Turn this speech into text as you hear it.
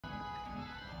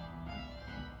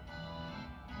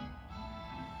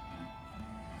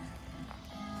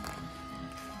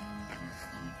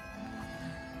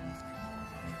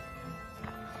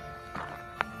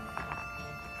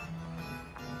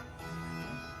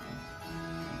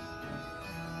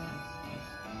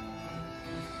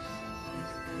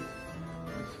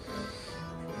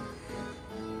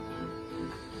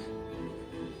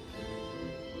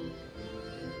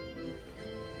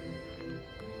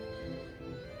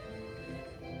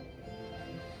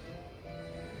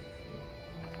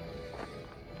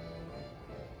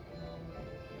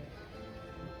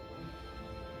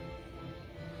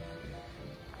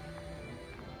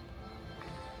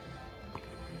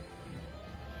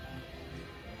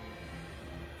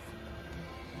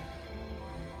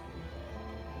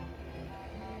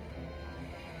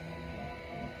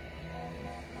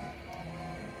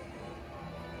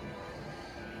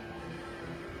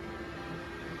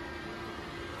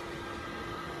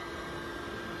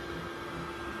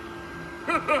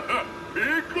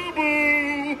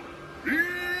Peekaboo!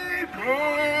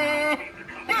 Peekaboo!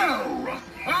 Oh,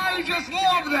 I just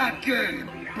love that game,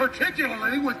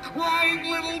 particularly with crying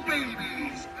little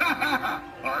babies.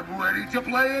 I'm ready to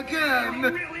play again.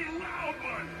 Really loud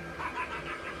one!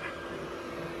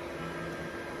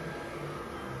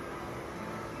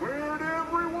 Where'd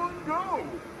everyone go?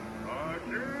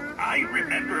 I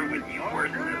remember when you were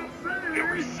little. There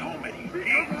were so many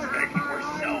things that you were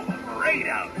so afraid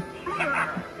of.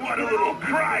 What a little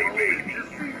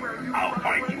crybaby. I'll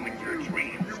find you in your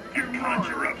dreams and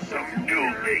conjure up some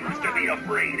new things to be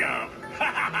afraid of.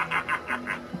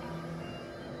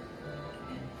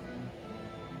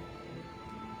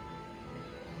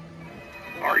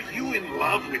 Are you in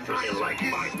love with the circus?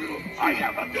 I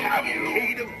have a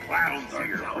cavalcade of clowns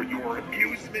here for your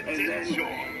amusement and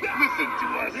joy. Listen to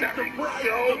us having so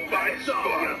much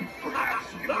fun. Perhaps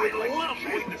you would like to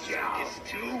join the circus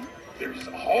too? There's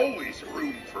always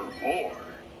room for more.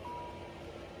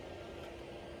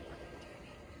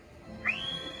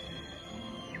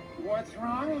 What's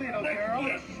wrong, little girl?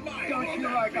 Don't you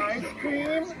like ice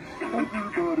cream?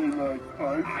 Everybody likes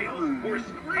ice cream. Or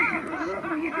screams.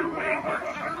 Either way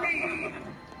works for me.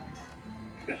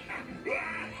 This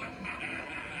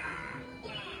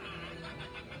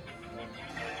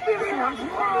one's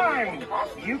mine.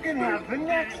 You can have the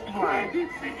next one.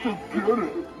 Forget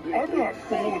it. I'm not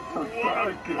falling for that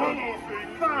again.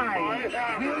 Fine.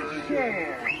 We'll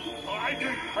share.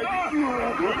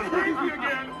 Crazy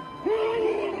again!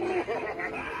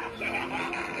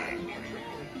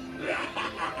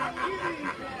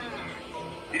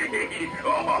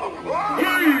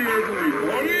 Hey,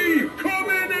 everybody! Come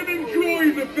in and enjoy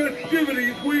the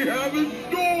festivities we have in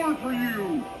store for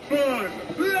you! Fun,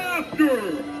 laughter,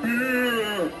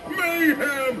 fear,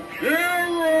 mayhem,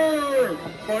 terror!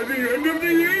 By the end of the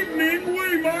evening, we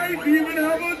might even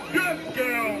have a death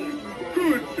gown!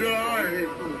 Good time!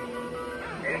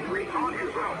 Every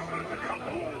haunted house needs a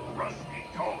couple old rusty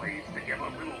toys to give a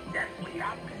little deathly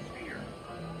atmosphere.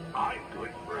 I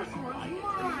would personally.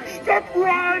 Step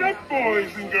right up,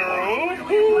 boys and girls.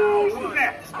 Who's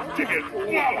next to get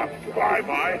walloped by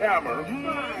my hammer?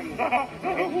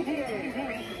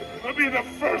 I'll be the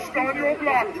first on your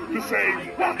block to say,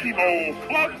 Wacky Mole,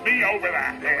 club me over the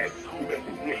head.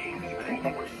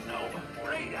 People were so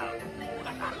afraid of.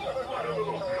 What a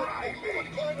little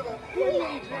crybaby.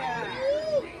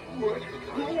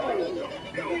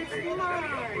 It's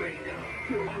mine.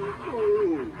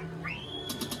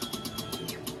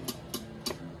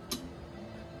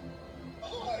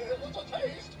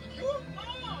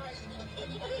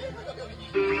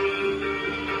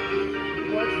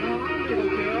 What's wrong, little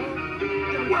girl?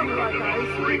 Don't you like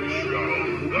ice cream?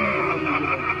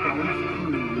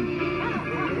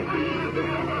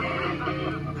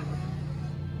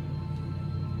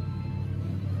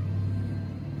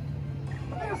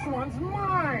 This one's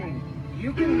mine.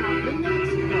 You can have the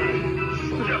next one.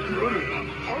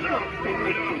 I'm not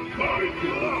falling for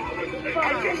I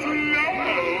just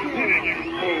love hitting you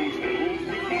poses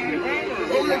with my hammer.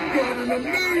 Oh, you've got an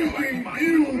amazing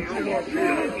view to up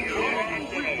here.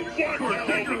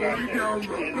 Particularly down the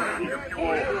back of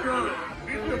your shirt.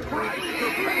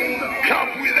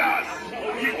 Come with us.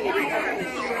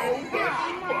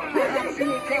 Perhaps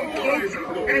you'll come closer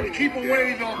and keep away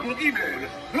the boogeyman.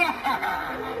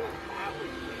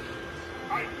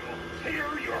 I will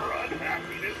tear your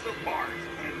unhappiness apart.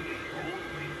 And the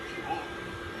only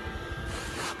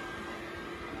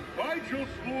I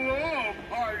just love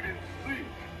hide and seek.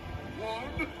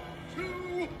 1,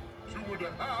 2,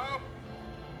 2.5.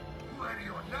 Ready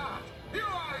or not,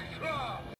 here I come.